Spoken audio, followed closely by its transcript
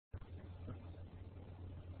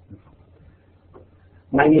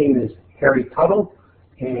My name is Harry Tuttle,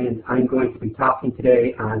 and I'm going to be talking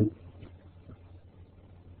today on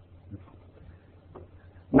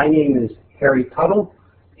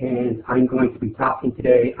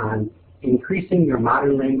increasing your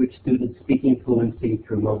modern language student speaking fluency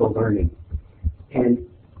through mobile learning. And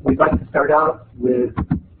we'd like to start out with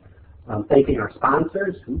thanking our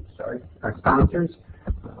sponsors, who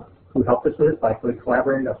helped us with this, like we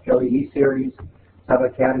collaborated, Australia E-Series, Sub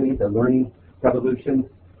Academy, the Learning Revolution,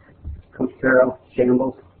 Coach Carol,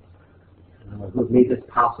 Shambles, who have made this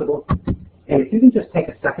possible. And if you can just take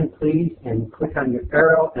a second, please, and click on your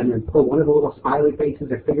arrow and then pull one of the little smiley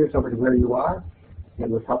faces or figures over to where you are, it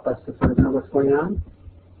would help us to sort of know what's going on.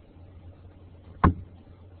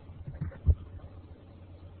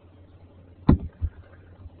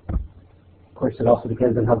 Of course, it also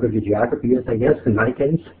depends on how good your geography is, I guess, in my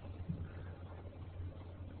case.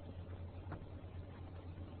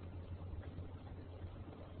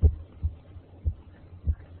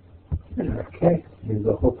 Okay, and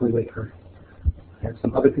we'll hopefully wait for have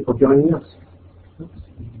some other people joining us. Oops.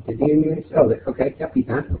 Did he unmute? Oh, okay, yep, he's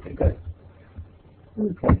on. Okay, good.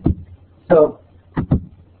 Okay, so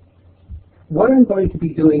what I'm going to be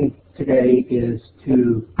doing today is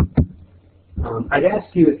to, I'd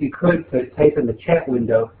ask you if you could to type in the chat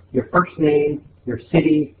window your first name, your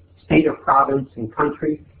city, state or province and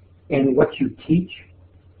country, and what you teach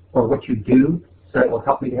or what you do, so that will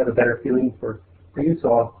help me to have a better feeling for you.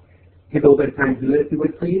 So I'll give a little bit of time to do it, if you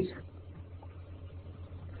would, please.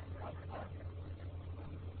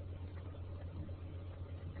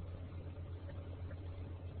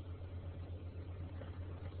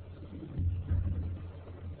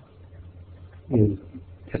 And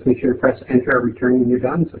just make sure to press enter or return when you're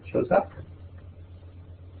done so it shows up.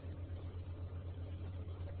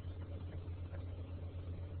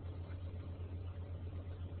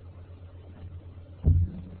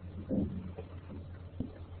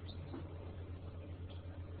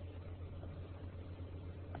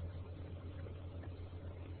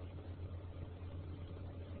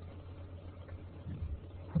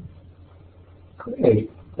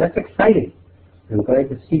 Great, that's exciting. I'm glad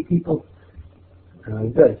to see people.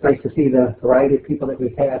 Good. It's nice to see the variety of people that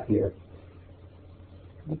we have here.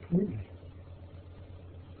 Okay.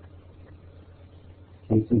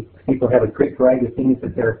 And some people have a great variety of things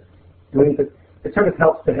that they're doing, but it sort of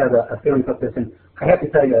helps to have a feeling of this. And I have to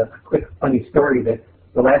tell you a quick funny story that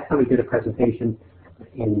the last time we did a presentation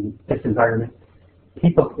in this environment,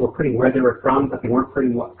 people were putting where they were from, but they weren't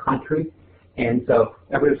putting what country. And so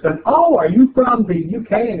everybody was going, "Oh, are you from the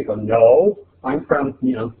UK?" And they go, "No, I'm from,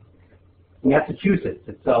 Massachusetts."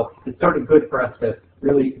 And so it's sort of good for us to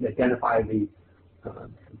really identify the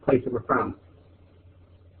place that we're from.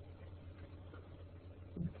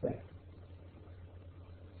 Okay.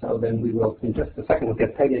 So then we will, in just a second, we'll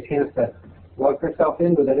give Peggy a chance to log herself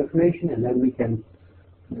in with that information, and then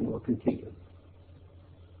we'll continue.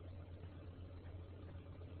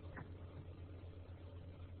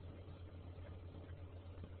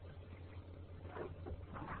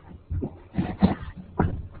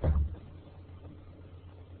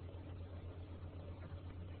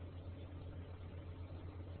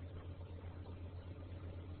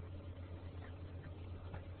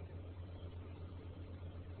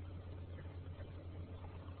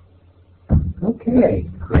 Okay,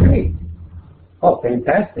 great. Oh,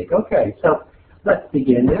 fantastic. Okay, so let's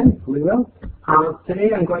begin then, we will.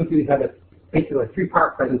 Today I'm going to have basically a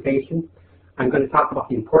three-part presentation. I'm going to talk about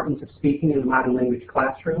the importance of speaking in the modern language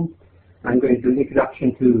classroom. I'm going to do an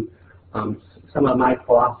introduction to some of my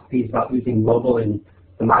philosophies about using mobile in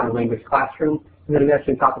the modern language classroom. And then I'm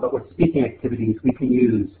actually going to talk about what speaking activities we can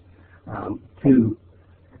use to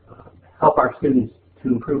help our students to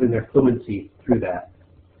improve in their fluency through that.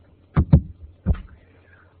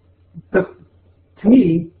 So, to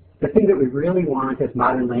me, the thing that we really want as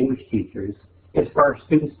modern language teachers is for our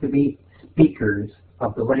students to be speakers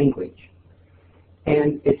of the language.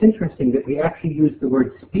 And it's interesting that we actually use the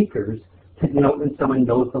word speakers to denote when someone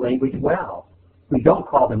knows the language well. We don't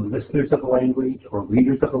call them listeners of the language or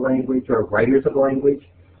readers of the language or writers of the language.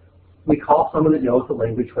 We call someone that knows the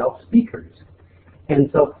language well speakers. And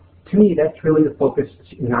so, to me, that's really the focus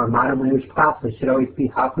in our modern language classes. Should always be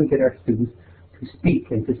how can we get our students to speak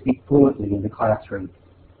and to speak fluently in the classroom.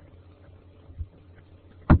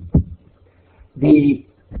 The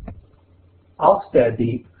Ofsted,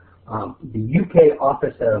 the UK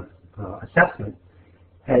Office of Assessment,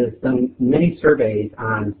 has done many surveys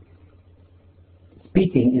on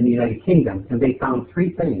speaking in the United Kingdom, and they found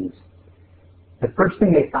three things. The first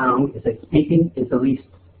thing they found is that speaking is the least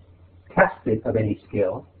tested of any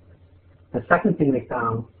skill. The second thing they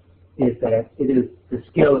found is that it is the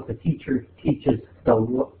skill that the teacher teaches the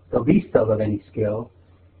least of any skill.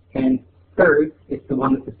 And third, it's the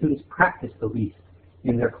one that the students practice the least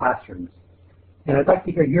in their classrooms. And I'd like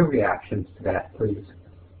to hear your reactions to that, please.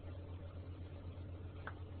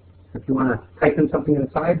 If you want to type in something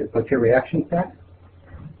inside, what's your reaction to that?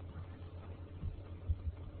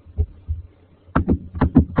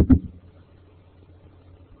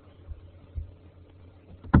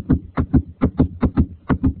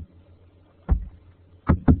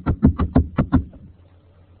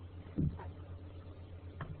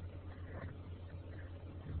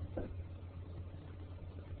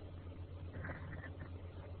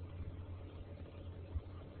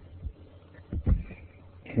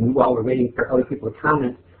 And while we're waiting for other people to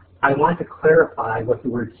comment, I want to clarify what the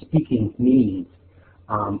word speaking means.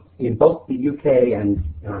 In both the UK and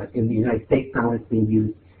in the United States now it's being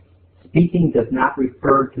used, speaking does not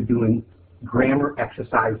refer to doing grammar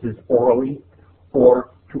exercises orally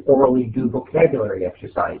or to orally do vocabulary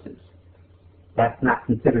exercises. That's not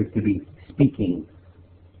considered to be speaking.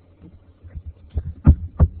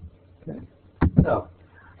 Okay. So,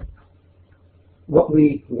 what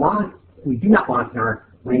we do not want in our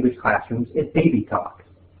language classrooms is baby talk.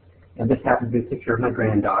 And this happens to be a picture of my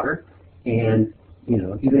granddaughter. And, you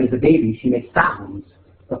know, even as a baby, she makes sounds.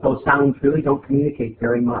 But those sounds really don't communicate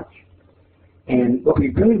very much. And what we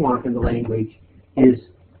really want in the language is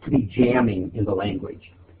to be jamming in the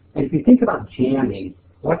language. And if you think about jamming,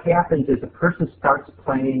 what happens is a person starts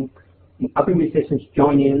playing, the other musicians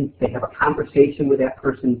join in, they have a conversation with that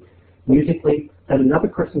person musically, then another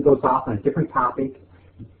person goes off on a different topic,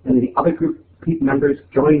 and then the other group members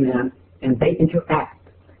join them, and they interact.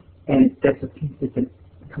 And it's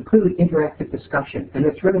a completely interactive discussion, and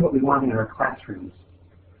that's really what we want in our classrooms.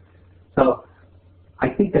 So I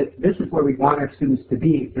think that this is where we want our students to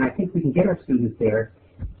be, and I think we can get our students there,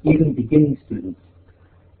 even beginning students.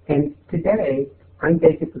 And today, I'm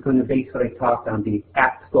basically going to base what I talked on the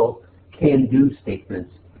ACTFL can-do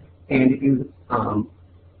statements. And if you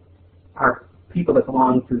are people that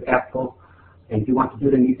belong to ACTFL, and if you want to do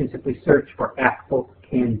them, you can simply search for ACTFL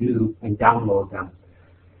can-do and download them.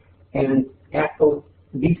 And ACTFL,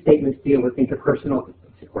 these statements deal with interpersonal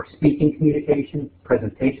or speaking communication,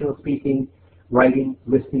 presentational speaking, writing,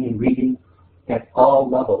 listening, and reading at all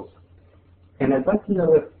levels. And I'd like to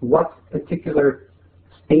know what particular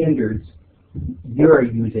standards you're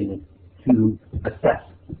using to assess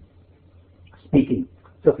speaking.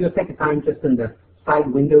 So if you'll take a time just in the side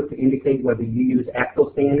window to indicate whether you use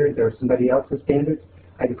ACTFL standards or somebody else's standards,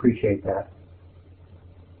 I'd appreciate that.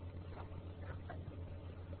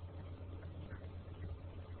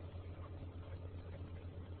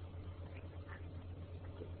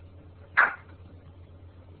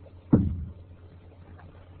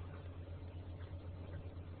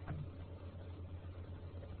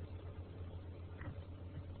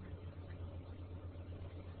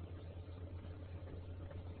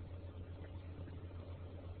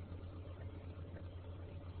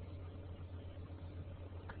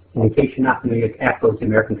 In case you're not familiar, ACTFL is the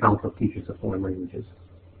American Council of Teachers of Foreign Languages.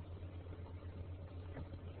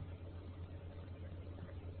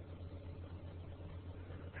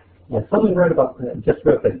 Now, someone just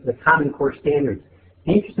wrote the Common Core Standards.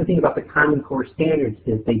 The interesting thing about the Common Core Standards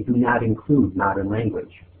is they do not include modern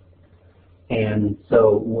language. And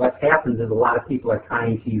so what happens is a lot of people are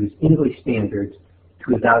trying to use English standards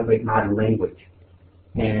to evaluate modern language.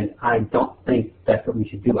 And I don't think that's what we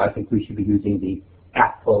should do. I think we should be using the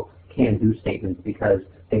ACTFL can-do statements because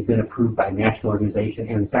they've been approved by a national organization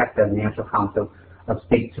and in fact by the National Council of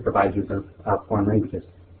State Supervisors of Foreign Languages.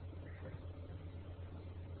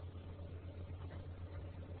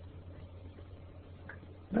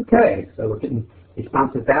 Okay, so we're getting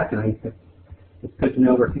responses back, and I think it's good to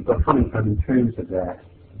know where people are coming from in terms of that.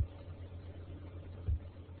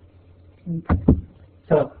 Okay.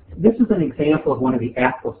 So this is an example of one of the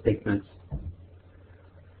ACTFL statements.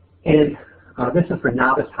 And this is for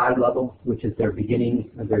novice high level, which is their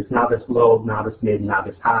beginning. There's novice low, novice mid,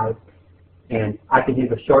 novice high. And I can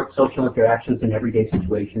handle short social interactions in everyday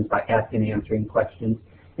situations by asking and answering questions.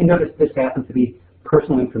 And notice this happens to be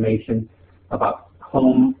personal information about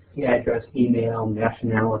home, address, email,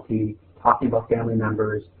 nationality, talking about family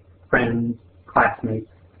members, friends, classmates.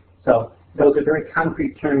 So those are very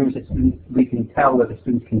concrete terms that we can tell whether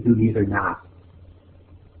students can do these or not.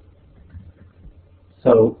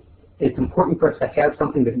 So it's important for us to have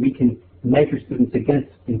something that we can measure students against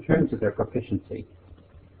in terms of their proficiency.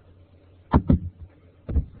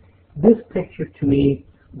 This picture to me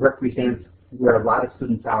represents where a lot of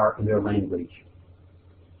students are in their language.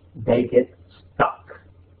 They get stuck.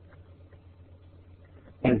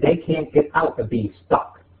 and they can't get out of being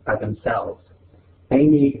stuck by themselves. They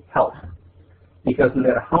need help, because no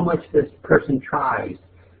matter how much this person tries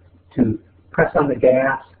to press on the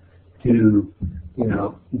gas, to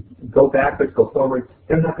go backwards, go forward,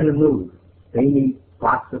 they're not going to move. They need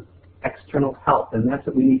lots of external help, and that's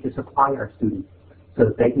what we need to supply our students so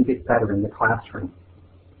that they can get better in the classroom.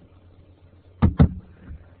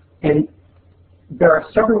 And there are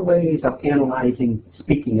several ways of analyzing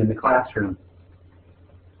speaking in the classroom.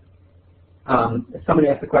 Somebody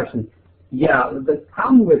asked the question, yeah, the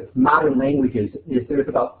problem with modern languages is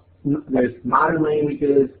there's modern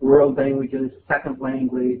languages, world languages, second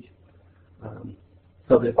language,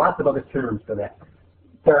 so there's lots of other terms for that.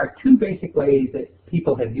 There are two basic ways that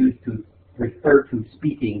people have used to refer to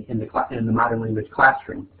speaking in the modern language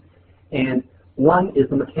classroom. And one is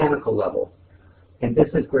the mechanical level. And this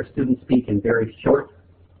is where students speak in very short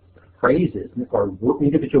phrases or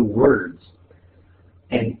individual words.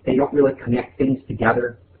 And they don't really connect things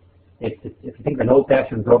together. If you think of an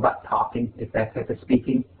old-fashioned robot talking, it's that type of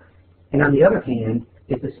speaking. And on the other hand,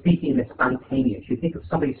 it's a speaking that's spontaneous. You think of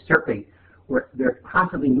somebody surfing, where they're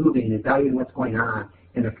constantly moving and evaluating what's going on,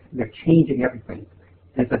 and they're changing everything.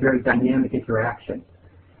 And it's a very dynamic interaction.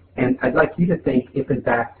 And I'd like you to think if, in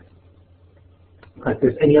fact, if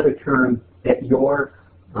there's any other term that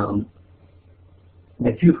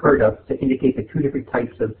you've heard of to indicate the two different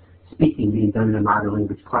types of speaking being done in a modern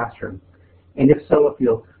language classroom. And if so, if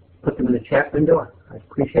you'll put them in the chat window, I'd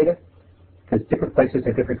appreciate it, because different places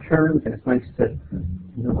have different terms, and it's nice to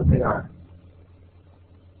know what they are.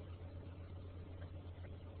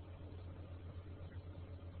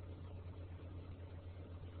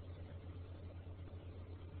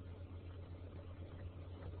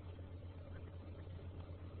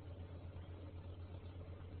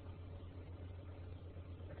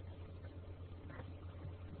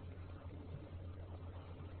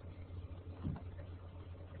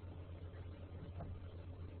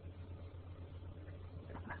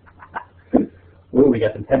 Whoa, we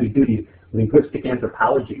got some heavy-duty linguistic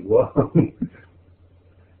anthropology. Whoa.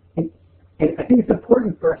 and I think it's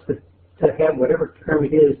important for us to have whatever term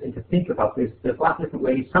it is and to think about this. There's lots of different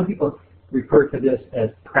ways. Some people refer to this as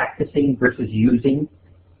practicing versus using.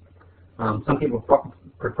 Some people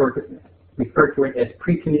refer to it as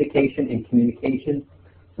pre-communication and communication.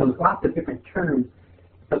 So there's lots of different terms,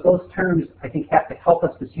 but those terms, I think, have to help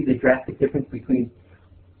us to see the drastic difference between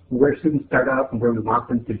where students start out and where we want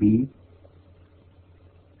them to be.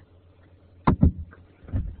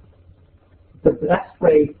 The best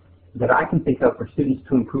way that I can think of for students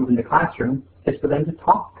to improve in the classroom is for them to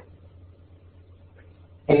talk.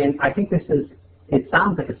 And I think it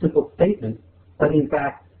sounds like a simple statement, but in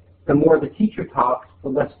fact, the more the teacher talks, the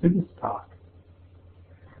less students talk.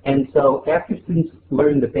 And so after students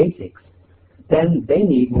learn the basics, then they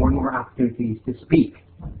need more and more opportunities to speak.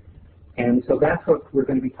 And so that's what we're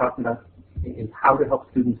going to be talking about, is how to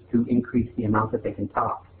help students to increase the amount that they can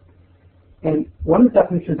talk. And one of the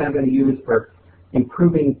definitions I'm going to use for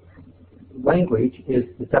improving language is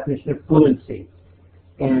the definition of fluency.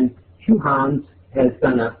 And Hugh Hans has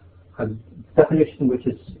done a definition which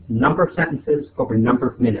is number of sentences over number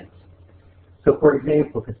of minutes. So for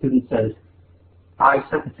example, if a student says 5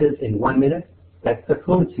 sentences in 1 minute, that's the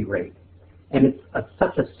fluency rate. And it's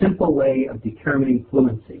such a simple way of determining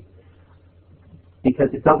fluency, because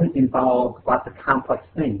it doesn't involve lots of complex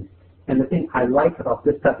things. And the thing I like about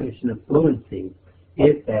this definition of fluency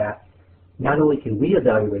is that not only can we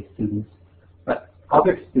evaluate students, but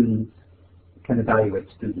other students can evaluate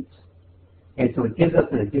students. And so it gives us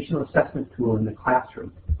an additional assessment tool in the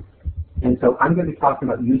classroom. And so I'm going to be talking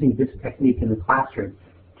about using this technique in the classroom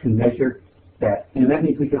to measure that. And that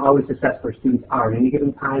means we can always assess where students are at any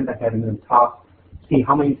given time by having them talk, see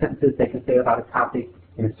how many sentences they can say about a topic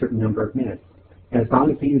in a certain number of minutes. And as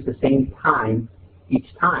long as we use the same time each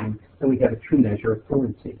time, then we have a true measure of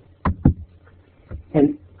fluency.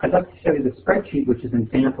 And I'd like to show you the spreadsheet, which is an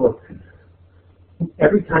example of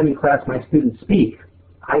every time in class my students speak,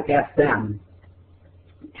 I ask them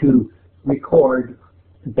to record,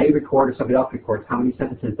 they record or somebody else records how many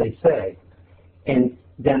sentences they say. And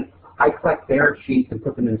then I collect their sheets and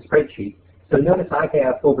put them in a spreadsheet. So notice I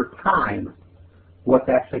have over time what's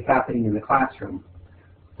actually happening in the classroom.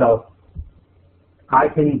 So I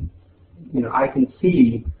can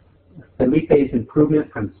see Felipe's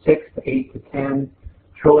improvement from 6 to 8 to 10,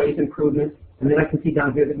 Troy's improvement, and then I can see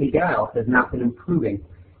down here that Miguel has not been improving.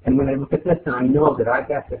 And when I look at this, I know that I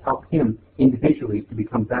have to help him individually to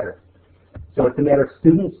become better. So it's a matter of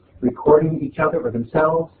students recording each other or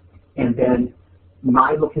themselves, and then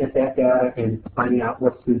my looking at that data and finding out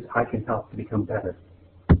what students I can help to become better.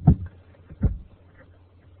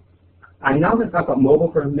 I'm now going to talk about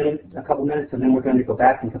mobile for a couple minutes, and then we're going to go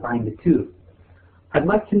back and combine the two. I'd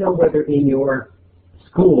like to know whether in your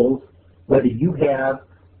schools, whether you have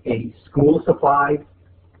a school-supplied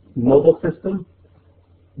mobile system,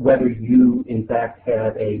 whether you, in fact,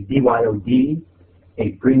 have a BYOD, a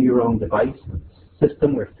bring-your-own-device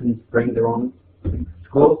system where students bring their own to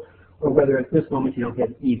school, or whether at this moment you don't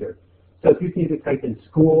have either. So if you can either type in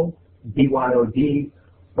school, BYOD,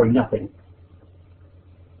 or nothing.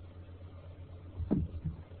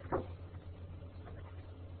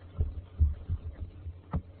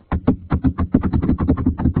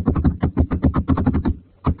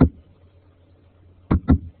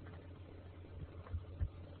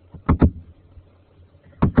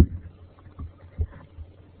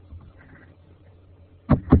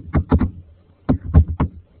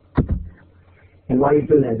 And while you're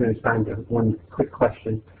doing that, I'm going to respond to one quick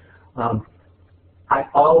question. I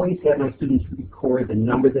always have my students record the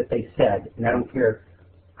number that they said, and I don't care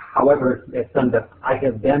however it's done, that I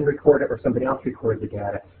have them record it or somebody else record the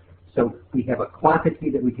data. So we have a quantity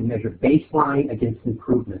that we can measure baseline against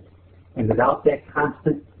improvement. And without that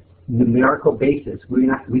constant numerical basis,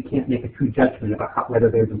 we can't make a true judgment about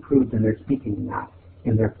whether they've improved in their speaking or not,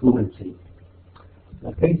 in their fluency.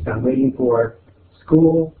 Okay, so I'm waiting for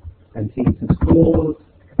school. I'm seeing some schools.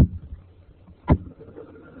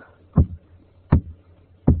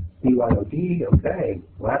 BYOD, okay.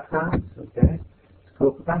 Laptops, okay.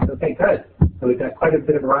 School supplies, okay, good. So we've got quite a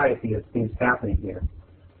bit of variety of things happening here.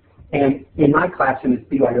 And in my classroom, it's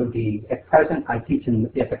BYOD. At present, I teach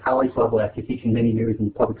at the college level after teaching many years in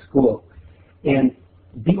public school. And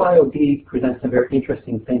BYOD presents some very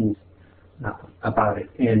interesting things about it.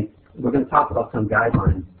 And we're going to talk about some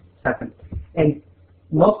guidelines in a second. And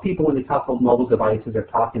most people, when they talk about mobile devices, are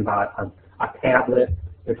talking about a tablet,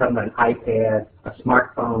 they're talking about an iPad, a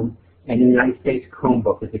smartphone, and in the United States,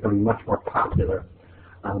 Chromebook is becoming much more popular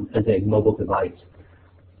as a mobile device.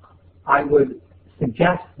 I would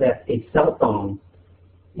suggest that a cell phone,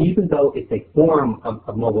 even though it's a form of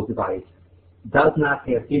a mobile device, does not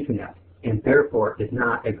have internet and therefore is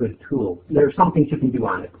not a good tool. There are some things you can do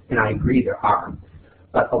on it, and I agree there are.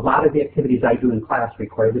 But a lot of the activities I do in class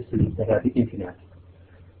require the students to have the internet.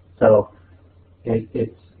 So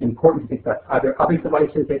it's important to think about, are there other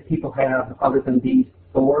devices that people have other than these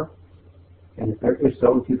four? And if there is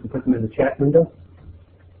so, if you can put them in the chat window.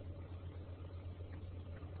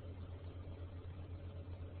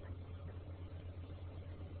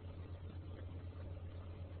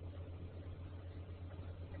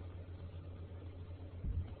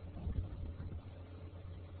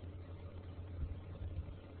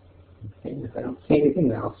 Okay, if I don't see anything,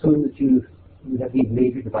 then I'll assume that you have these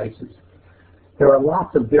major devices. There are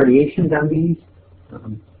lots of variations on these,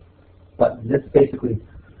 but this basically,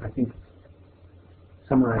 I think,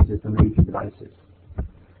 summarizes the major devices.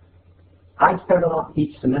 I start off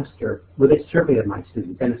each semester with a survey of my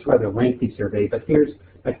students, and it's a rather lengthy survey, but here's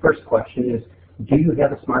my first question is, do you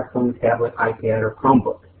have a smartphone, tablet, iPad, or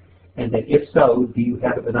Chromebook? And then if so, do you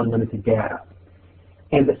have it with unlimited data?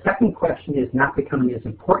 And the second question is not becoming as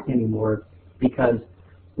important anymore because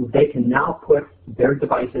they can now put their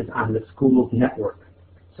devices on the school's network.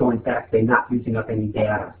 So in fact, they're not using up any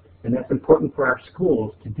data. And that's important for our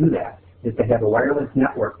schools to do that, is to have a wireless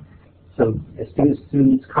network. So as soon as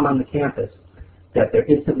students come on the campus, that they're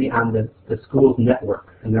instantly on the school's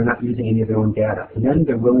network and they're not using any of their own data. And then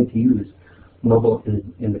they're willing to use mobile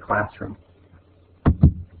in the classroom.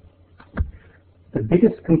 The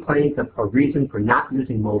biggest complaint or reason for not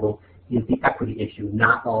using mobile is the equity issue.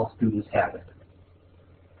 Not all students have it.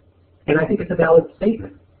 And I think it's a valid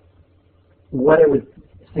statement. What I would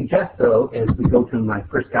suggest, though, as we go to my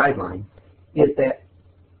first guideline, is that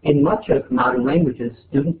in much of modern languages,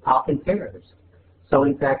 students talk in pairs. So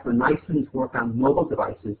in fact, when my students work on mobile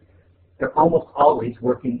devices, they're almost always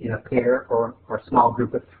working in a pair or a small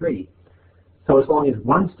group of three. So as long as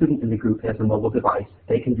one student in the group has a mobile device,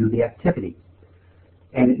 they can do the activity.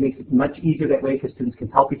 And it makes it much easier that way because students can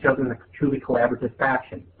help each other in a truly collaborative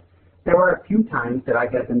fashion. There are a few times that I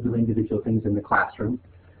have them do individual things in the classroom,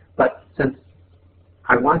 but since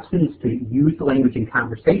I want students to use the language in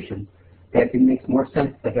conversation, that it makes more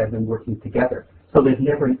sense to have them working together. So there's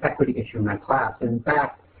never an equity issue in my class. And in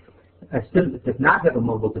fact, a student that does not have a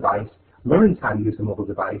mobile device learns how to use a mobile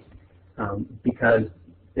device because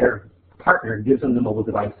their partner gives them the mobile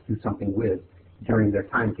device to do something with during their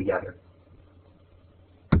time together.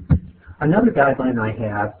 Another guideline I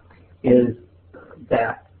have is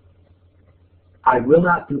that I will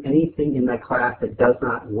not do anything in my class that does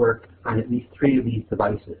not work on at least 3 of these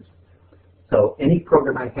devices. So any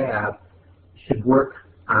program I have should work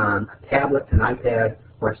on a tablet, an iPad,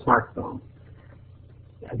 or a smartphone.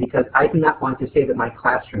 Because I do not want to say that my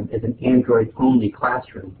classroom is an Android-only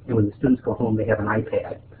classroom, and when the students go home they have an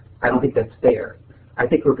iPad. I don't think that's fair. I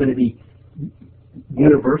think we're going to be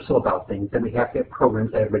universal about things, that we have to have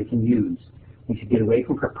programs that everybody can use. We should get away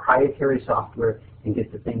from proprietary software and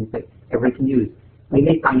get to things that everybody can use. We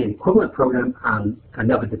may find an equivalent program on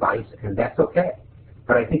another device, and that's okay.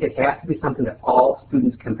 But I think it has to be something that all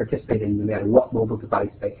students can participate in, no matter what mobile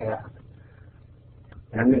device they have.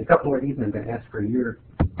 And I'm going to a couple more of these, and I'm going to ask for your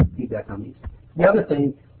feedback on these. The other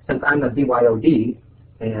thing, since I'm a BYOD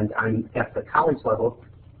and I'm at the college level,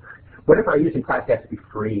 whatever I use in class has to be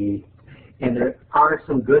free. And there are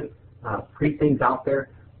some good free things out there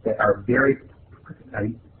that are very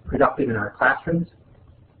productive in our classrooms.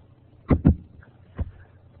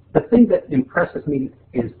 The thing that impresses me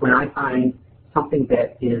is when I find something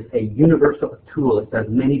that is a universal tool that does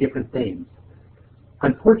many different things.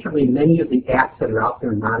 Unfortunately, many of the apps that are out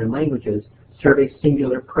there in modern languages serve a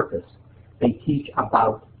singular purpose. They teach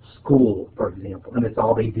about school, for example, and that's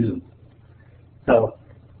all they do. So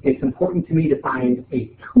it's important to me to find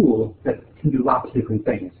a tool that can do lots of different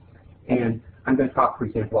things. And I'm going to talk, for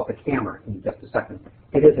example, about the camera in just a second.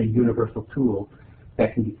 It is a universal tool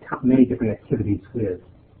that can do many different activities with.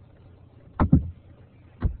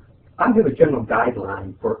 I have a general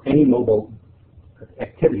guideline for any mobile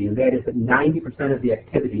activity, and that is that 90% of the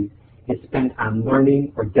activity is spent on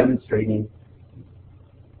learning or demonstrating,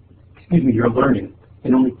 your learning,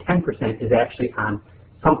 and only 10% is actually on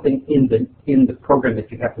something in the program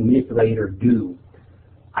that you have to manipulate or do.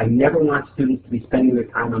 I never want students to be spending their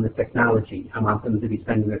time on the technology. I want them to be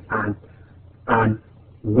spending their time on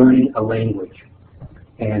learning a language.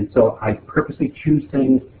 And so I purposely choose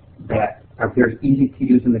things that are very easy to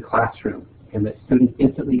use in the classroom, and that students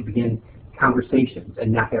instantly begin conversations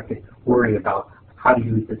and not have to worry about how to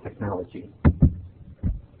use the technology.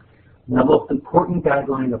 The most important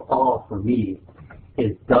guideline of all for me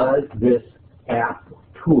is, does this app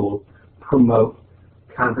tool promote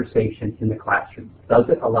conversation in the classroom? Does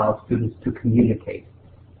it allow students to communicate?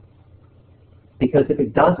 Because if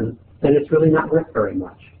it doesn't, then it's really not worth very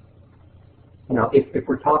much. You know, if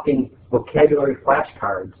we're talking vocabulary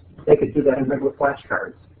flashcards, they could do that in regular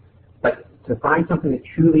flashcards. But to find something that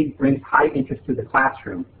truly brings high interest to the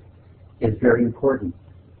classroom is very important.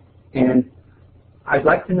 And I'd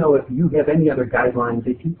like to know if you have any other guidelines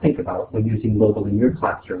that you think about when using mobile in your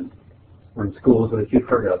classroom or in schools or that you've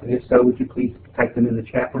heard of. And if so, would you please type them in the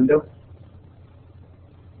chat window?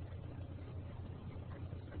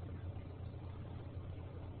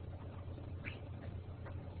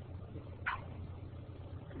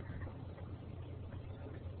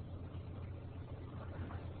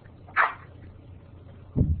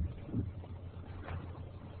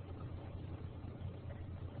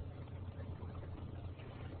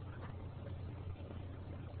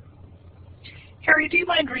 Harry, do you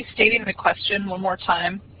mind restating the question one more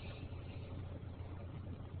time?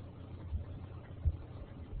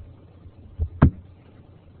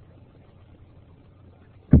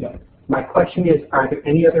 Yeah. My question is, are there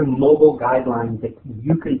any other mobile guidelines that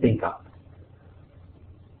you can think of?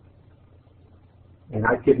 And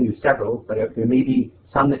I've given you several, but there may be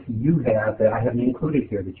some that you have that I haven't included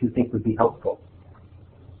here that you think would be helpful.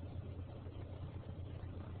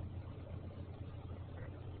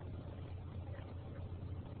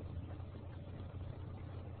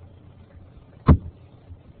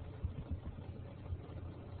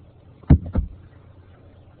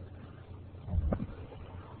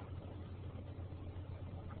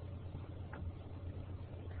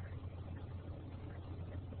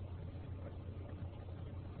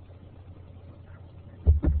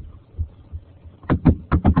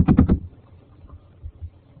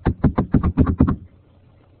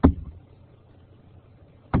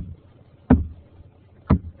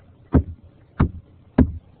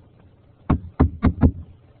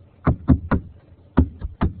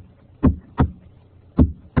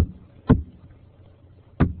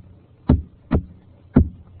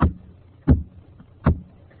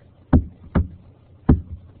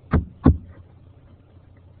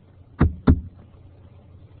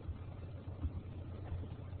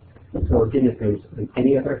 So again, if there's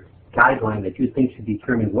any other guideline that you think should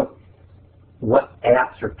determine what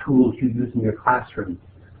apps or tools you use in your classroom,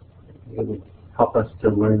 it would help us to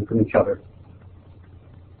learn from each other.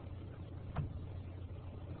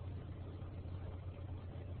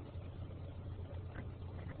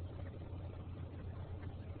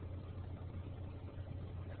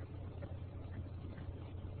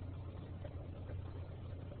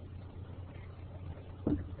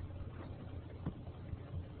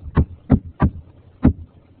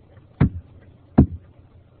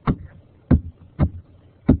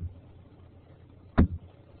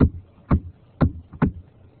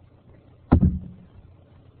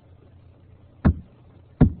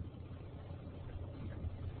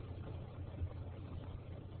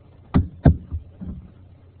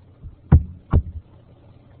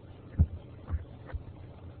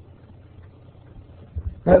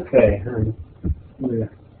 Okay, we're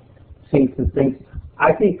seeing some things.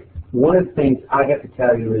 I think one of the things I have to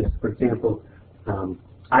tell you is, for example,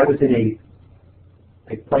 I was in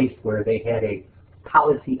a place where they had a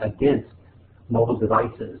policy against mobile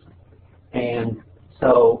devices. And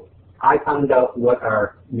so I found out what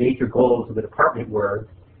our major goals of the department were,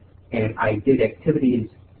 and I did activities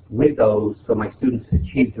with those so my students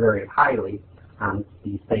achieved very highly on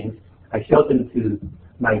these things. I showed them to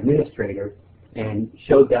my administrator and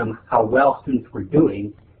showed them how well students were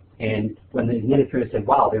doing, and when the administrator said,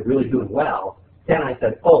 wow, they're really doing well, then I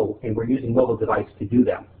said, oh, and we're using mobile device to do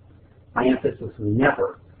them. My emphasis was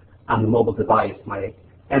never on the mobile device. My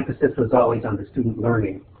emphasis was always on the student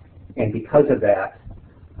learning. And because of that,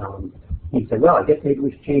 he said, well, I guess maybe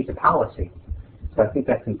we should change the policy. So I think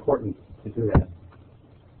that's important to do that.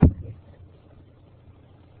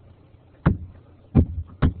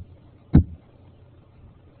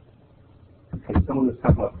 Okay, someone was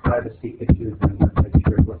talking about privacy issues, and I'm not quite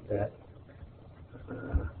sure what that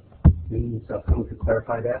means. So if someone could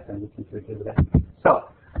clarify that, then we can sort of do that. So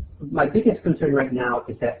my biggest concern right now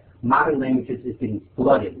is that modern languages is getting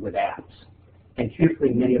flooded with apps, and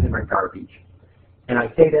truthfully, many of them are garbage. And I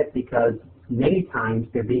say that because many times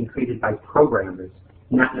they're being created by programmers,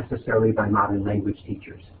 not necessarily by modern language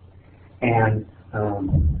teachers. And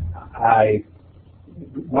I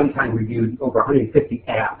one time reviewed over 150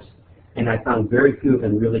 apps, and I found very few of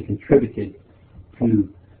them really contributed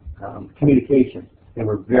to communication. They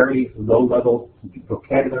were very low-level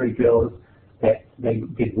vocabulary drills that they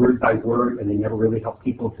did word by word, and they never really helped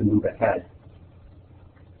people to move ahead.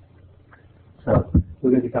 So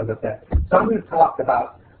we're going to talk about that. So I'm going to talk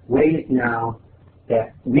about ways now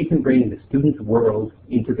that we can bring the student's world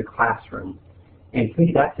into the classroom. And to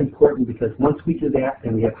me, that's important because once we do that,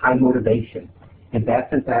 then we have high motivation. And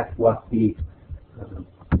that's in fact what the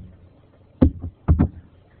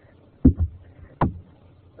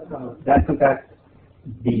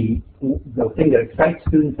thing that excites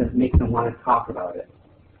students and makes them want to talk about it.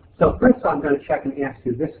 So first of all, I'm going to check and ask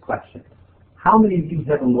you this question. How many of you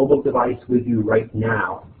have a mobile device with you right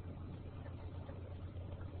now?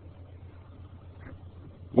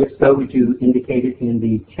 If so, would you indicate it in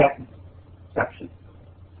the chat section?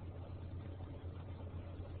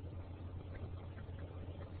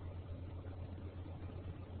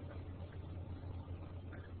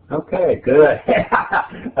 Okay, good.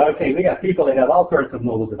 Okay, we got people that have all sorts of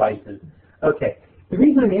mobile devices. Okay, the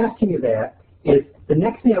reason I'm asking you that is the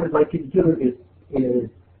next thing I would like you to do is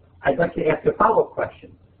I'd like to ask a follow-up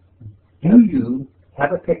question. Do you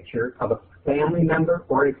have a picture of a family member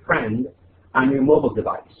or a friend on your mobile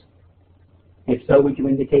device? If so, would you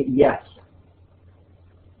indicate yes?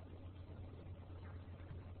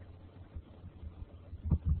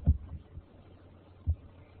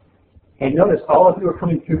 And notice all of you are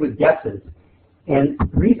coming through with guesses. And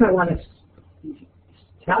the reason I want to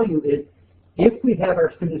tell you is if we have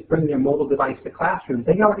our students bring their mobile device to classrooms,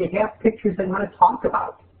 they already have pictures they want to talk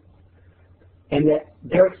about. And that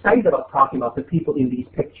they're excited about talking about the people in these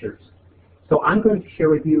pictures. So I'm going to share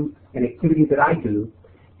with you an activity that I do,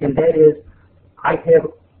 and that is I have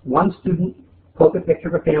one student post a picture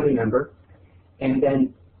of a family member, and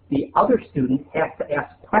then the other student has to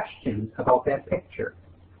ask questions about that picture.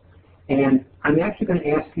 And I'm actually going to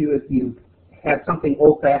ask you if you have something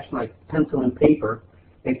old-fashioned like pencil and paper,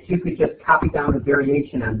 that you could just copy down a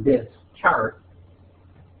variation on this chart.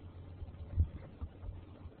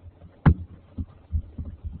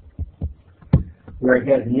 Where it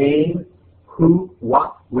has name, who,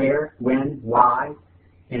 what, where, when, why,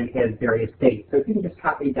 and it has various dates. So if you can just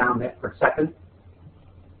copy down that for a second.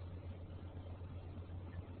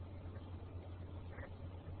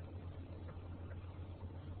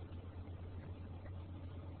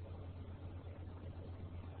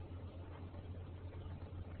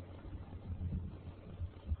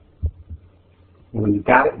 And when you've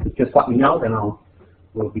got it, just let me know, then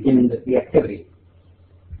we'll begin the activity.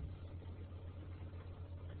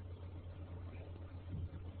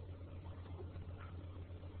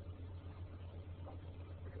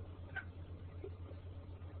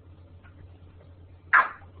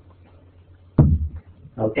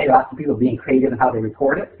 Okay, lots of people being creative in how they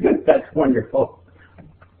report it. That's wonderful.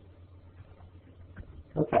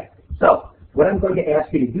 Okay, so what I'm going to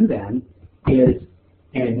ask you to do then is,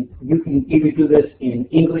 and you can either do this in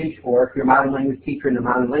English or if you're a modern language teacher in a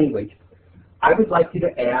modern language, I would like you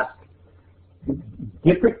to ask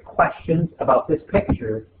different questions about this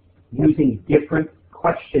picture using different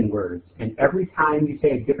question words. And every time you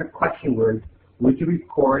say a different question word, would you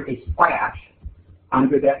record a slash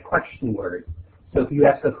under that question word? So if you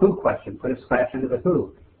ask a who question, put a slash under the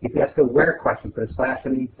who. If you ask a where question, put a slash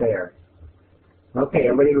underneath there. Okay,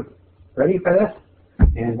 everybody ready for this?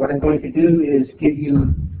 And what I'm going to do is give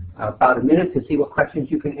you about a minute to see what questions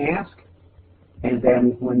you can ask. And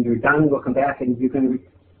then when you're done, we'll come back and you're going to...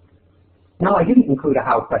 No, I didn't include a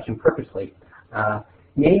how question purposely.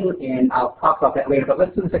 Mainly, and I'll talk about that later, but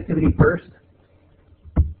let's do this activity first.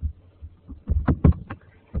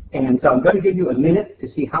 And so I'm going to give you a minute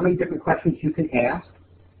to see how many different questions you can ask.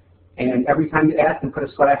 And every time you ask, and put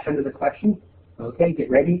a slash under the question. Okay, get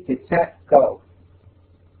ready, get set, go.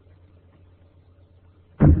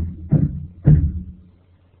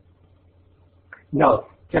 No,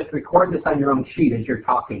 just record this on your own sheet as you're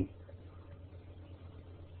talking.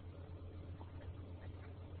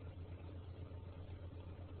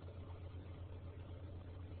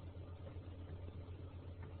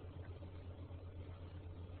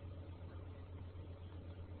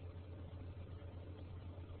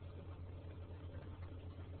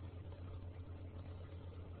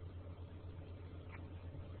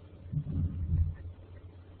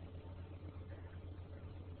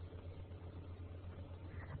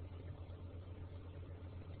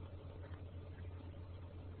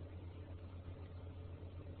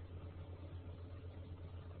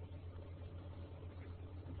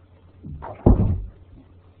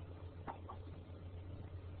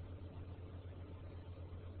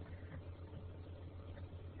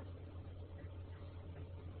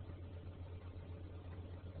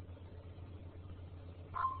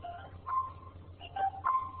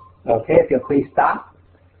 Okay, if you'll please stop.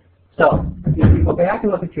 So, if you go back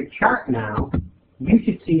and look at your chart now, you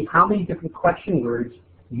should see how many different question words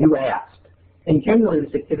you asked. And generally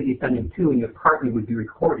this activity is done in two, and your partner would be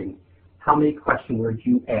recording how many question words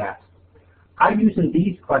you asked. I'm using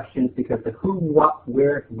these questions because the who, what,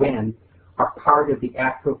 where, when are part of the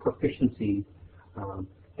actual proficiency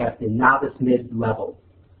at the novice mid-level.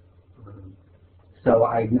 So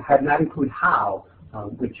I have not included how,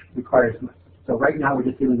 which requires... So right now we're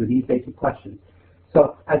just dealing with these basic questions.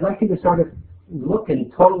 So I'd like you to sort of look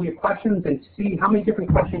and total your questions and see how many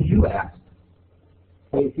different questions you asked.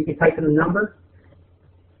 Okay, if you can type in a number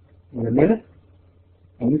in a minute,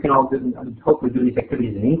 and you can all do, hopefully do these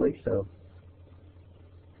activities in English. So.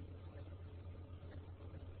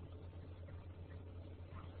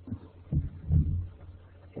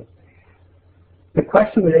 Okay. The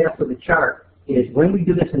question we asked for the chart is when we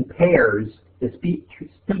do this in pairs, the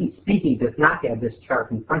student speaking does not have this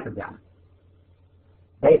chart in front of them.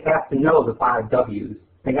 They have to know the 5 W's.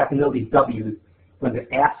 They have to know these W's when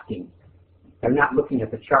they're asking. They're not looking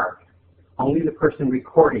at the chart. Only the person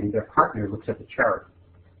recording, their partner, looks at the chart.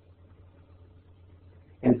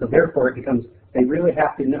 And so therefore it becomes, they really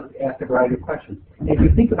have to know, ask a variety of questions. And if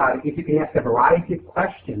you think about it, if you can ask a variety of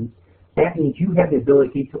questions, that means you have the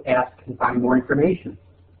ability to ask and find more information.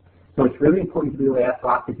 So it's really important to be able to ask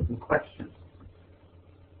lots of different questions.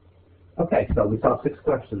 Okay, so we saw 6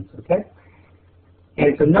 questions, okay?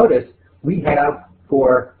 And so notice, we have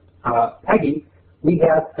for Peggy, we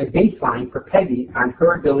have a baseline for Peggy on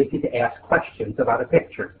her ability to ask questions about a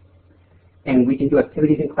picture. And we can do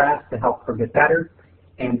activities in class to help her get better,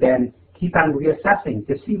 and then keep on reassessing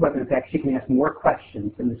to see whether in fact she can ask more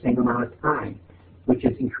questions in the same amount of time, which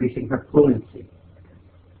is increasing her fluency.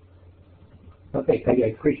 Okay, Peggy, I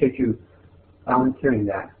appreciate you volunteering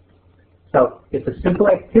that. So it's a simple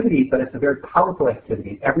activity, but it's a very powerful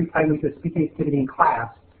activity. Every time we do a speaking activity in class,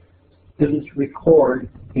 students record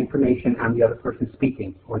information on the other person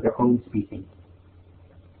speaking or their own speaking.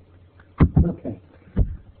 Okay.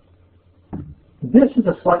 This is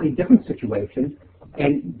a slightly different situation,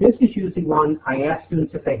 and this is usually one I ask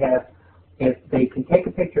students if they can take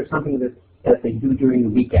a picture of something that they do during the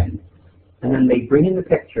weekend, and then they bring in the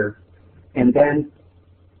picture, and then,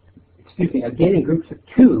 again in groups of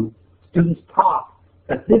 2, students talk,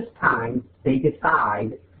 but this time they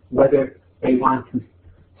decide whether they want to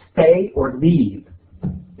stay or leave.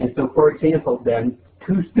 And so, for example, then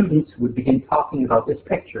 2 students would begin talking about this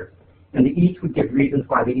picture, and they each would give reasons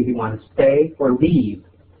why they either want to stay or leave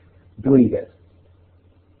doing this.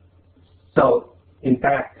 So, in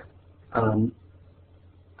fact,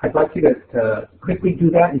 I'd like you to quickly do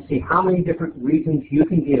that and see how many different reasons you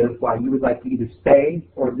can give why you would like to either stay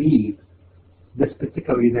or leave this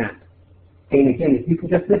particular event. And again, if you can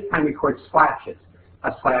just this time record slashes,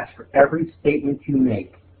 a slash for every statement you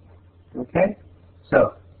make. Okay?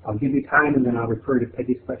 So I'll give you time and then I'll refer to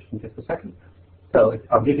Peggy's question in just a second. So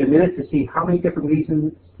I'll give you a minute to see how many different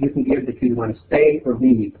reasons you can give that you want to stay or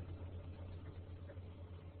leave.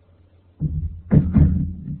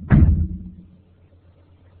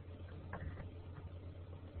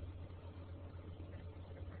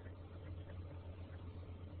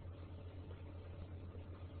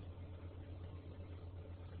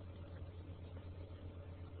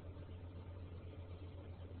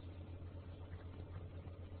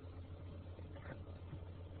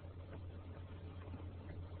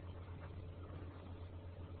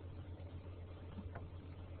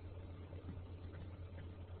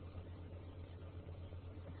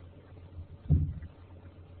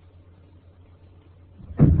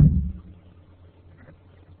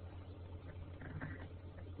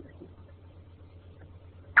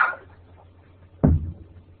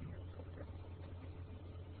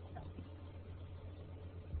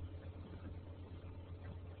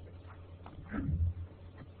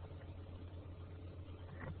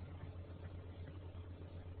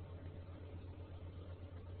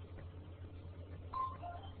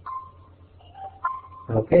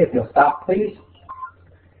 Okay, if you'll stop, please.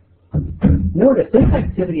 Notice this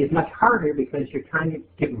activity is much harder because you're trying to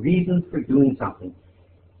get reasons for doing something.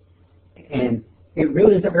 And it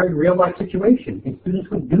really is a very real-life situation. And students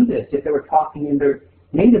would do this if they were talking in their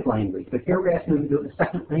native language. But here we're asking them to do it in a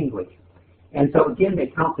second language. And so again, they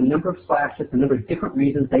count the number of slashes, the number of different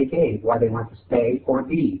reasons they gave why they want to stay or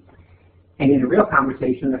leave. And in a real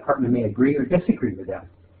conversation, the partner may agree or disagree with them.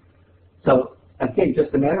 So again,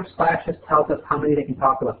 just a matter of slashes tells us how many they can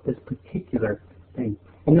talk about this particular thing.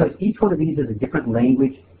 And notice each one of these is a different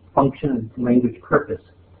language function and language purpose.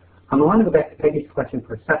 I want to go back to Peggy's question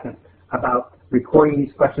for a second about recording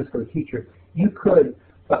these questions for the teacher. You could,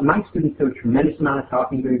 but my students do a tremendous amount of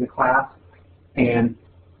talking during the class, and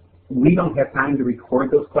we don't have time to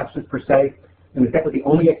record those questions per se. And if that was the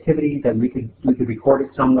only activity, then we could record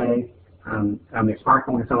it some way on their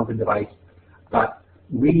smartphone or some other device. But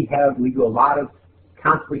we do a lot of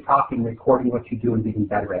constantly talking, recording what you do, and getting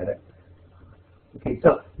better at it. Okay,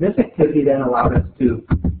 so this activity then allowed us to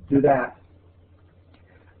do that.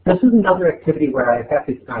 This is another activity where I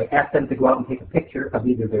asked them to go out and take a picture of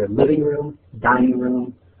either their living room, dining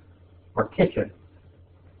room, or kitchen.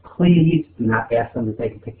 Please do not ask them to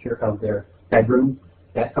take a picture of their bedroom.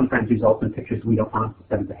 That sometimes results in pictures we don't want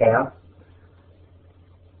them to have.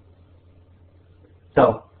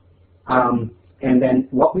 So, and then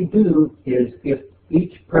what we do is if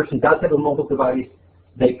each person does have a mobile device,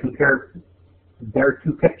 they compare their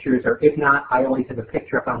two pictures, or if not, I always have a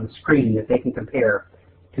picture up on the screen that they can compare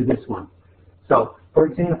to this one. So, for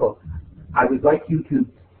example, I would like you to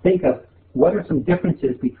think of what are some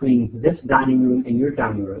differences between this dining room and your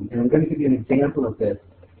dining room. And I'm going to give you an example of this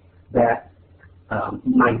that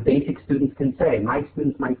my basic students can say. My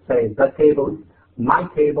students might say, this table is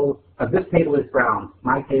brown,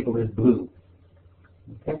 my table is blue.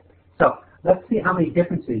 Okay? So let's see how many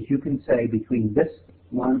differences you can say between this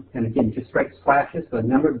one, and again, just write slashes, the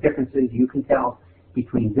number of differences you can tell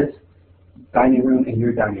between this dining room and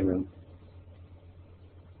your dining room.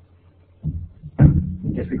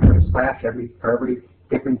 And just record a slash for every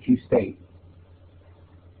difference you state.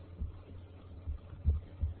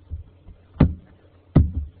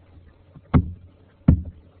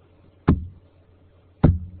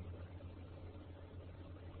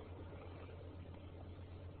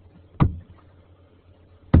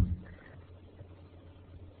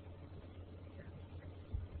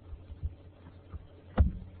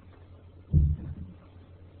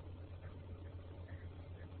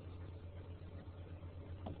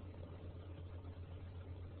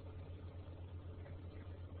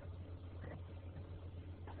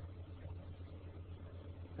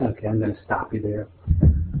 Okay, I'm going to stop you there.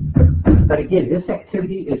 But again, this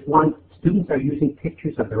activity is one students are using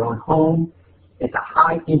pictures of their own home. It's a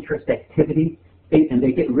high interest activity, and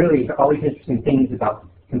they get really all these interesting things about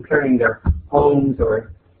comparing their homes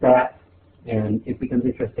or that, and it becomes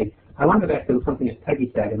interesting. I want to go back to something that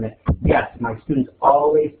Peggy said, and that yes, my students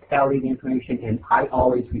always tally the information, and I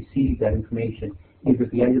always receive that information either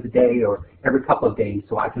at the end of the day or every couple of days,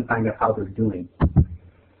 so I can find out how they're doing.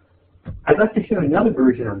 I'd like to show another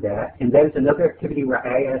version of that, and that is another activity where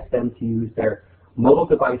I ask them to use their mobile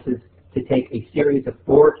devices to take a series of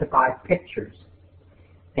 4 to 5 pictures.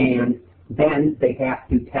 And then they have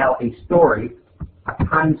to tell a story, a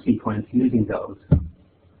time sequence using those.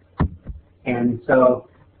 And so,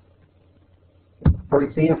 for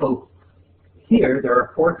example, here there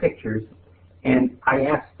are 4 pictures, and I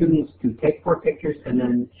ask students to take 4 pictures and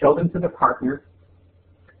then show them to the partner.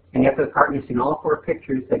 And after the partner has seen all 4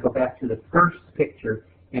 pictures, they go back to the first picture,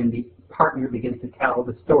 and the partner begins to tell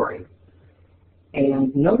the story.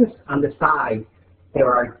 And notice on the side,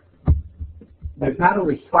 there's not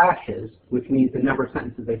only slashes, which means the number of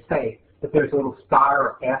sentences they say, but there's a little star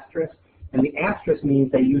or asterisk, and the asterisk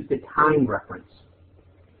means they used a time reference.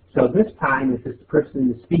 So this time, as this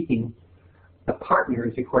person is speaking, the partner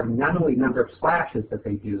is recording not only the number of slashes that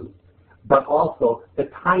they do, but also the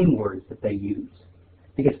time words that they use.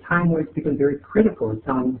 Because time words become very critical in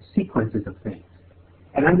telling sequences of things.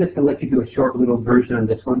 And I'm just going to let you do a short little version on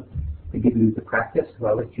this one to give you the practice. So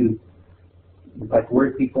I'll let you, like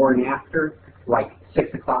words before and after, like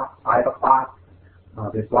 6 o'clock, 5 o'clock.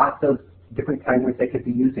 There's lots of different time words they could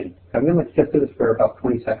be using. So I'm going to just do this for about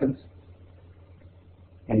 20 seconds.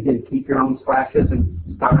 And again, keep your own slashes and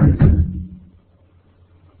stars.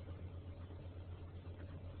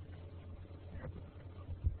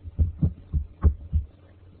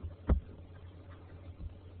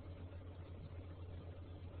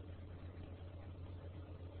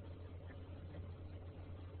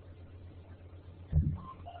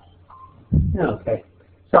 Okay,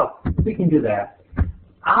 so we can do that.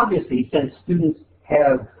 Obviously, since students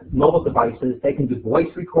have mobile devices, they can do voice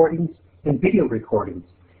recordings and video recordings.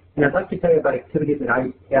 And I'd like to tell you about activities that I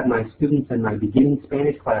have my students in my beginning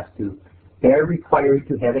Spanish class do. They're required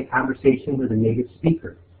to have a conversation with a native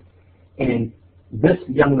speaker. And this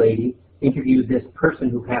young lady interviewed this person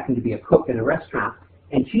who happened to be a cook in a restaurant,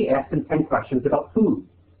 and she asked him 10 questions about food.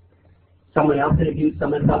 Someone else interviewed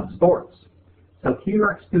someone about sports. So here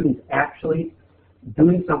are students actually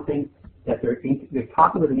doing something that they're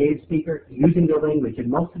talking with a native speaker, using their language, and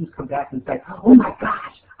most students come back and say, oh my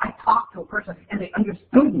gosh, I talked to a person and they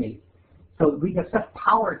understood me. So we have such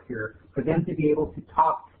power here for them to be able to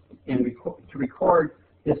talk and record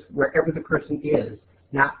this wherever the person is,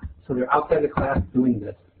 not so they're outside the class doing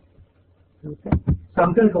this. Okay. So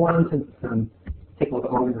I'm going to go on since take a little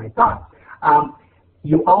bit longer than I thought.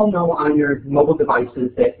 You all know on your mobile devices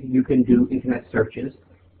that you can do internet searches,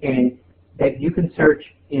 and that you can search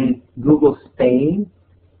in Google Spain,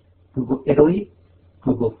 Google Italy,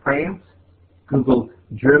 Google France, Google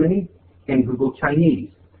Germany, and Google Chinese.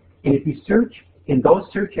 And if you search in those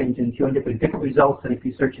search engines, you end up with different results than if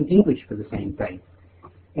you search in English for the same thing.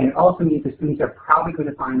 And it also means the students are probably going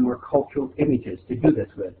to find more cultural images to do this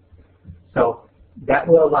with. So that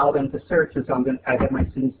will allow them to search, and so I have my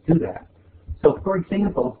students do that. So for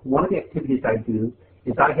example, one of the activities I do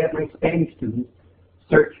is I have my Spanish students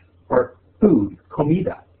search for food,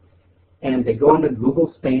 comida. And they go into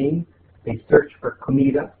Google Spain, they search for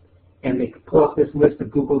comida, and they pull up this list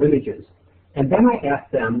of Google images. And then I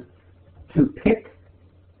ask them to pick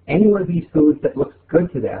any one of these foods that looks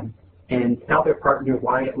good to them and tell their partner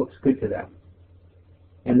why it looks good to them.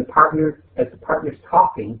 And the partner, as the partner's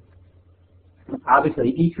talking,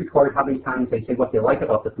 obviously each record how many times they say what they like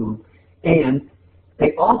about the food, and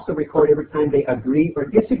they also record every time they agree or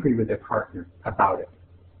disagree with their partner about it.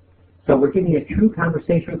 So we're getting a true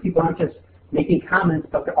conversation where people aren't just making comments,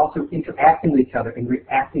 but they're also interacting with each other and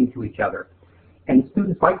reacting to each other. And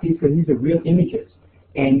students like these because these are real images.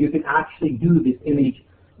 And you can actually do this image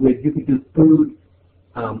with, you could do food,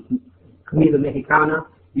 comida mexicana,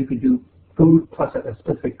 you could do food plus a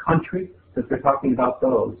specific country, because we're talking about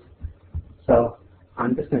those. So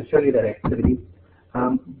I'm just going to show you that activity.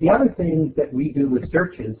 The other thing that we do with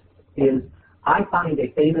searches is I find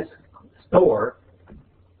a famous store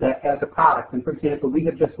that has a product, and for example, we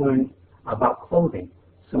have just learned about clothing.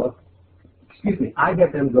 So, I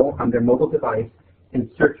have them go on their mobile device and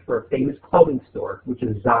search for a famous clothing store, which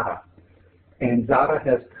is Zara. And Zara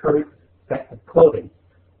has current clothing.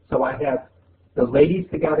 So I have the ladies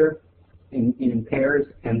together in pairs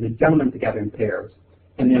and the gentlemen together in pairs.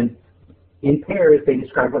 And then in pairs, they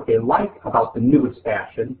describe what they like about the newest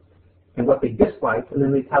fashion and what they dislike, and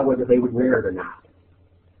then they tell whether they would wear it or not.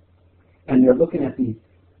 And they're looking at these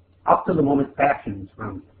up-to-the-moment fashions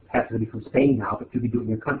from, has to be from Spain now, but you could do it in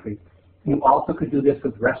your country. You also could do this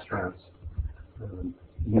with restaurants.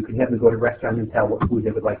 You could have them go to a restaurant and tell what food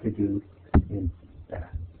they would like to do in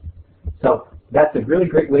that. So that's a really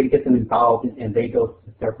great way to get them involved, and they go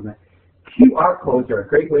start from that. QR codes are a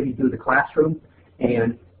great way to do the classroom,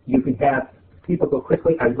 and you can have people go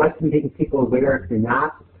quickly. I'd like to be making people aware, if you're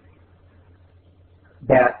not,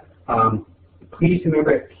 that please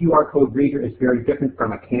remember a QR code reader is very different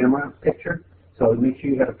from a camera picture. So make sure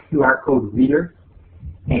you have a QR code reader.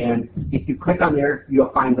 And if you click on there,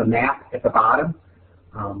 you'll find the map at the bottom,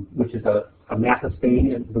 which is a map of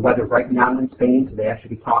Spain and the weather right now in Spain. So they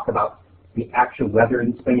actually talk about the actual weather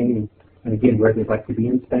in Spain and again, where they'd like to be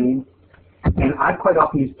in Spain. And I quite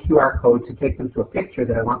often use QR codes to take them to a picture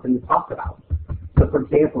that I want them to talk about. So for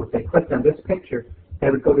example, if they clicked on this picture, they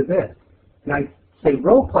would go to this. And I say,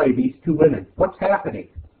 role play these two women. What's happening?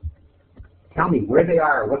 Tell me where they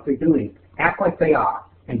are, what they're doing. Act like they are,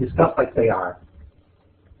 and discuss like they are.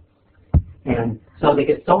 And so they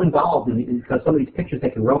get so involved because some of these pictures they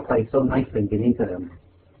can role play so nicely and get into them.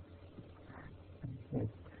 Okay.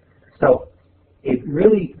 So it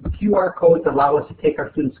really, QR codes allow us to take our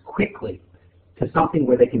students quickly to something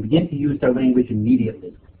where they can begin to use their language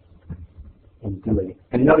immediately and doing it.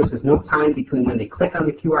 And notice there's no time between when they click on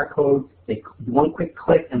the QR code, they do one quick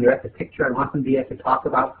click and they're at the picture I want them to be at to talk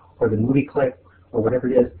about, or the movie clip, or whatever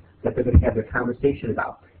it is that they're going to have their conversation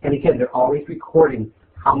about. And again, they're always recording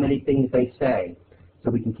how many things they say,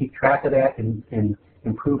 so we can keep track of that and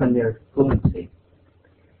improve on their fluency.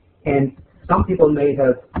 And some people may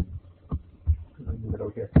have,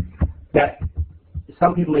 that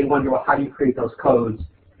some people may wonder, well, how do you create those codes?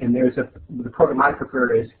 And there's the program I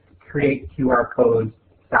prefer is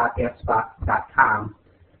createqrcodes.fspot.com.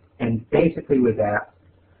 And basically with that,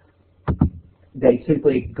 they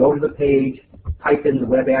simply go to the page, type in the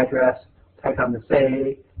web address, type on the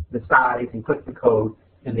size, and click the code,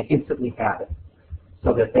 and they instantly have it.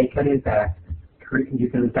 so that they can in fact you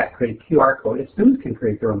can in fact create a QR code. And students can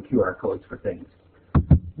create their own QR codes for things.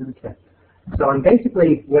 Okay. So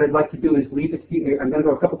basically what I'd like to do is leave it here. I'm going to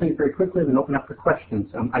go a couple things very quickly and then open up for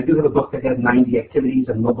questions. I do have a book that has 90 activities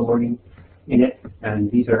on mobile learning in it,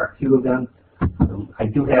 and these are a few of them. I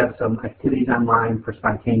do have some activities online for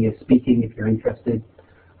spontaneous speaking if you're interested.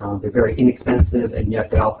 They're very inexpensive, and yet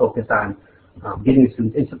they all focus on getting the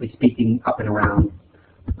students instantly speaking up and around.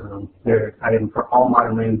 I have them for all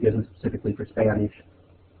modern languages and specifically for Spanish.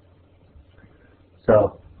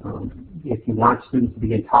 So if you want students to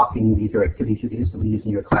begin talking, these are activities you can instantly use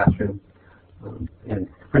in your classroom. And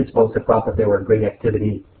principals have felt that they were a great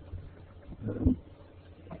activity.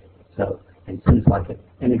 And students like it.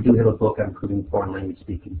 And they do have a book on improving foreign language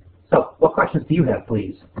speaking. So what questions do you have,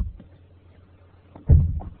 please?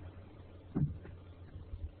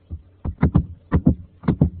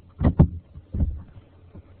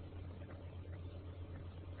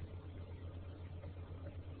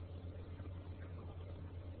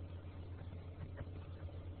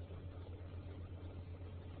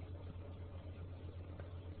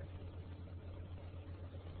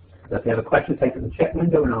 So if you have a question, type it in the chat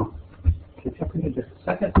window, and I'll catch up with you in just a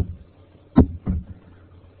second.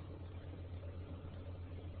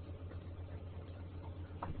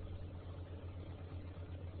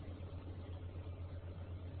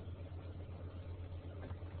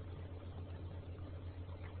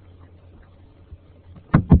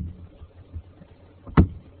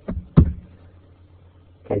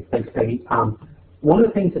 Okay, thanks, Peggy. One of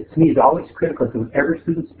the things that to me is always critical is whenever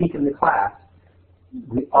students speak in the class,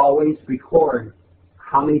 we always record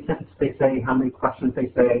how many sentences they say, how many questions they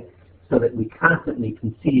say, so that we constantly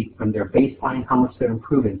can see from their baseline how much they're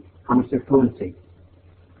improving, how much their fluency.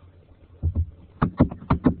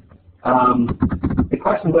 The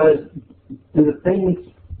question was, do the things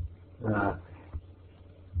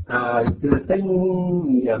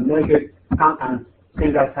measure count on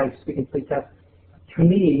standardized type speaking play test? To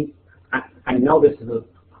me, I know this is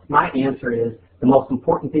my answer is the most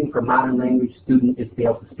important thing for a modern language student is to be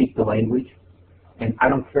able to speak the language. And I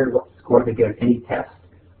don't care what score they get on any test.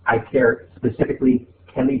 I care specifically,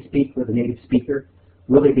 can they speak with a native speaker?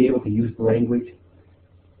 Will they be able to use the language?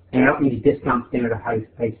 And I don't need to discount standardized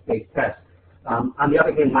type tests. On the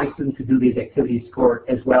other hand, my students who do these activities score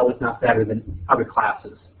as well, if not better, than other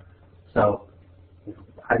classes. So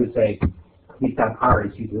I would say, at least on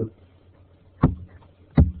ours, you do.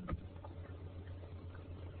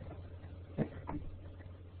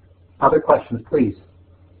 Other questions, please.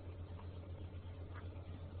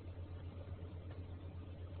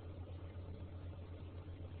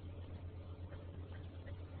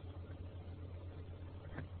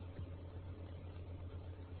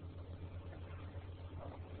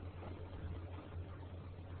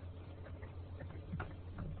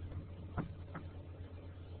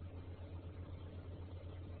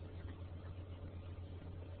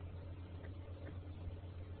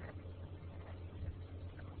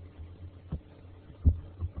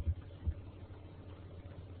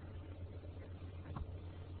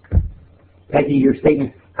 Peggy, your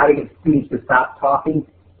statement, how to get students to stop talking,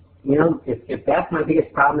 you know, if that's my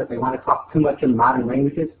biggest problem, if they want to talk too much in modern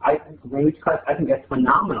languages, language class, I think that's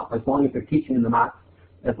phenomenal, as long as they're teaching in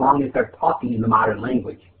as long as they're talking in the modern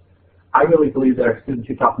language. I really believe that our students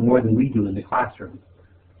should talk more than we do in the classroom,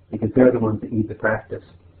 because they're the ones that need the practice.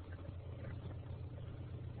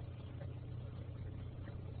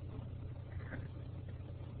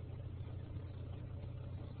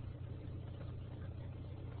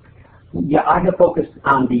 Yeah, I have focused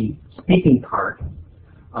on the speaking part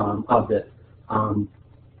of this.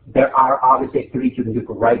 There are obviously activities you can do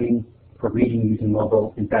for writing, for reading using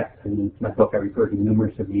mobile. In fact, in my book I refer to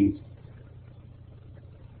numerous of these.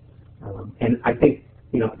 And I think,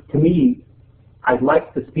 you know, to me, I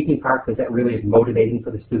like the speaking part because that really is motivating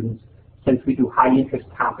for the students. Since we do high interest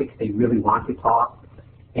topics, they really want to talk.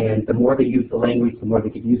 And the more they use the language, the more they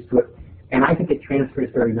get used to it. And I think it transfers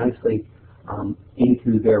very nicely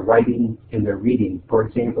into their writing and their reading. For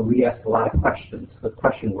example, we ask a lot of questions with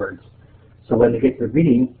question words. So when they get to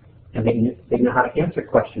reading, and they know how to answer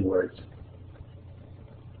question words.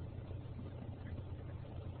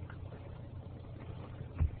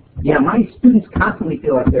 Yeah, my students constantly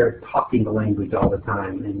feel like they're talking the language all the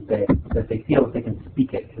time, and that they feel that they can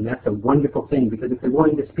speak it. And that's a wonderful thing, because if they're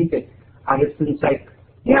willing to speak it, I have students say,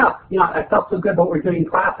 yeah, you know, I felt so good about what we're doing in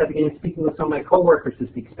class, I began speaking with some of my coworkers who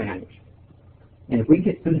speak Spanish. And if we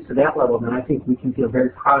get students to that level, then I think we can feel very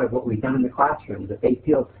proud of what we've done in the classroom, that they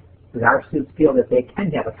feel, that our students feel that they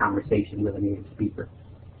can have a conversation with a native speaker.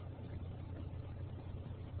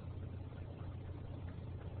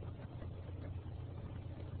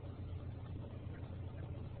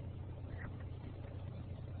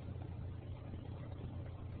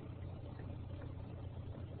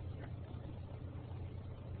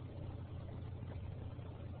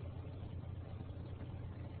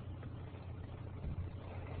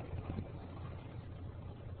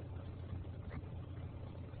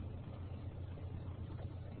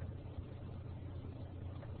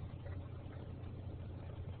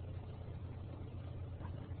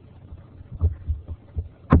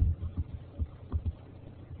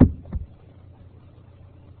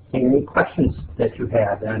 any questions that you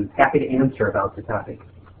have, and I'm happy to answer about the topic.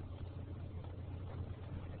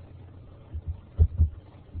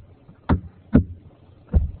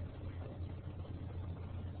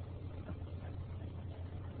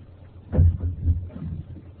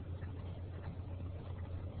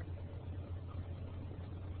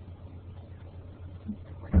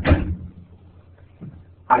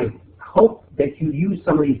 I hope that you use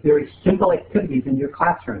some of these very simple activities in your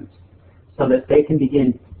classrooms so that they can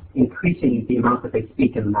begin increasing the amount that they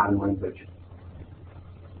speak in the modern language.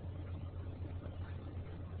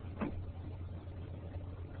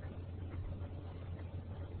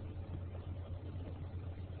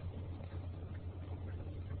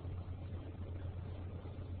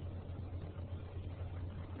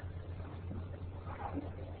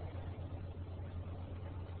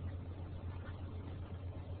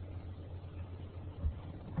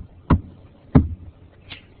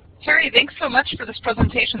 Terry, thanks so much for this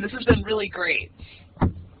presentation. This has been really great.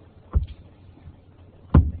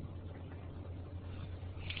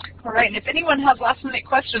 All right, and if anyone has last-minute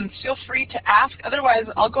questions, feel free to ask. Otherwise,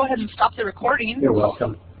 I'll go ahead and stop the recording. You're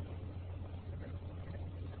welcome.